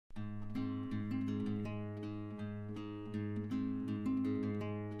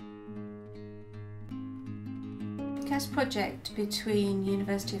KESS project between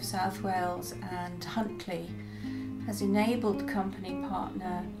University of South Wales and Huntleigh has enabled company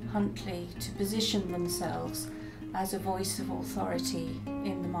partner Huntleigh to position themselves as a voice of authority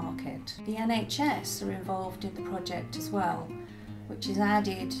in the market. The NHS are involved in the project as well, which has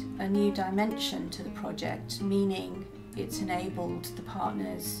added a new dimension to the project, meaning it's enabled the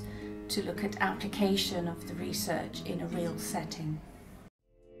partners to look at application of the research in a real setting.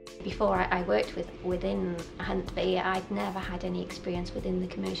 Before I worked within Huntleigh, I'd never had any experience within the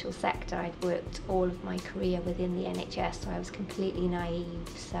commercial sector. I'd worked all of my career within the NHS, so I was completely naive.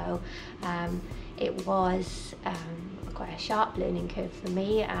 So it was quite a sharp learning curve for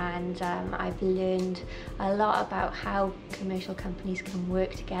me, and I've learned a lot about how commercial companies can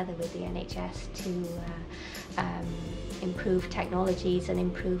work together with the NHS to improve technologies and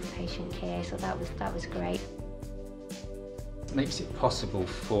improve patient care. So that was great. Makes it possible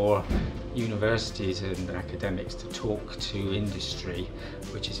for universities and academics to talk to industry,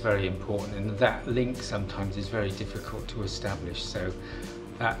 which is very important, and that link sometimes is very difficult to establish. So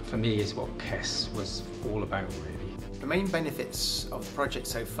that for me is what KESS was all about, really. The main benefits of the project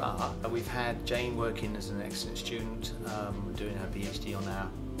so far, we've had Jane working as an excellent student, doing her PhD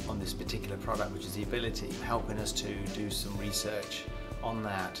on this particular product, which is the ability, helping us to do some research on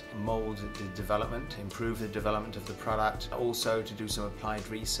that, mould the development, improve the development of the product, also to do some applied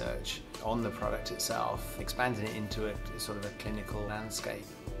research on the product itself, expanding it into a sort of a clinical landscape.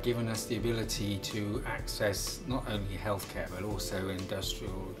 Given us the ability to access not only healthcare but also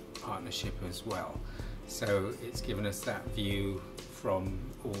industrial partnership as well. So it's given us that view from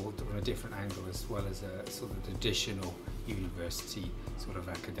a different angle, as well as a sort of additional university sort of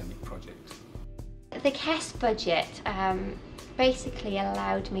academic project. The KESS budget basically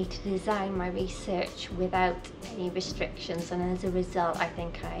allowed me to design my research without any restrictions, and as a result I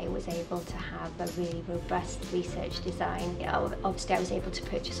think I was able to have a really robust research design. Obviously I was able to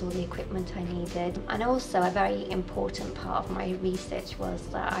purchase all the equipment I needed, and also a very important part of my research was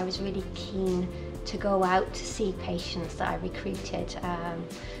that I was really keen to go out to see patients that I recruited.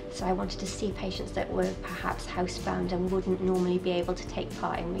 So I wanted to see patients that were perhaps housebound and wouldn't normally be able to take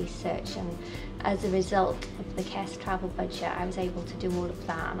part in research, and as a result of the KESS travel budget I was able to do all of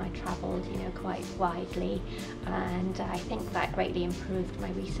that, and I travelled quite widely, and I think that greatly improved my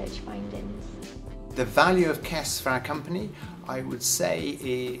research findings. The value of KESS for our company, I would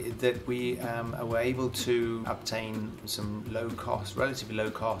say, that we were able to obtain some relatively low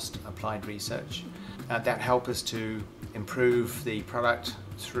cost applied research that helped us to improve the product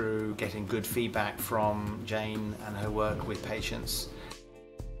through getting good feedback from Jane and her work with patients.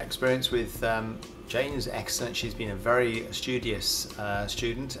 Experience with Jane is excellent. She's been a very studious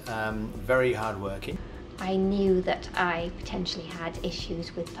student, very hardworking. I knew that I potentially had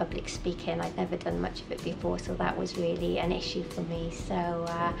issues with public speaking. I'd never done much of it before, so that was really an issue for me. So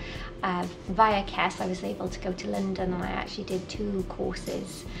via KESS I was able to go to London, and I actually did 2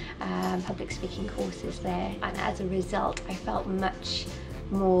 courses, public speaking courses there, and as a result I felt much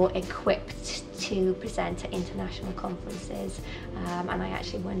more equipped to present at international conferences, and I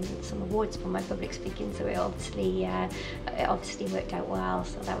actually won some awards for my public speaking, so it obviously worked out well,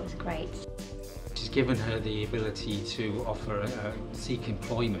 so that was great. She's given her the ability to seek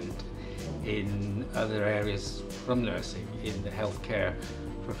employment in other areas from nursing in the healthcare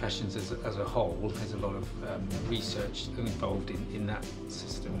professions as a whole. There's a lot of research involved in that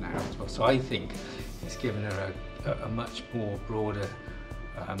system now as well. So I think it's given her a much more broader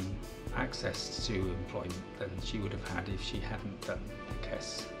access to employment than she would have had if she hadn't done the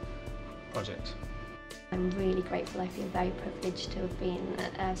KESS project. I'm really grateful. I feel very privileged to have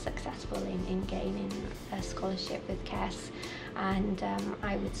been successful in gaining a scholarship with KESS, and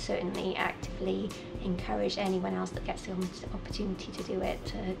I would certainly actively encourage anyone else that gets the opportunity to do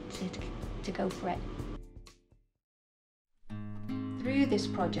it to go for it. Through this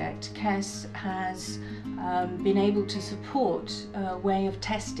project, KESS has been able to support a way of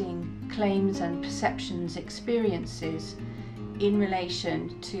testing claims and perceptions experiences in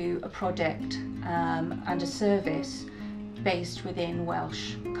relation to a product and a service based within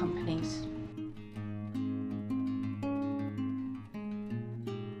Welsh companies.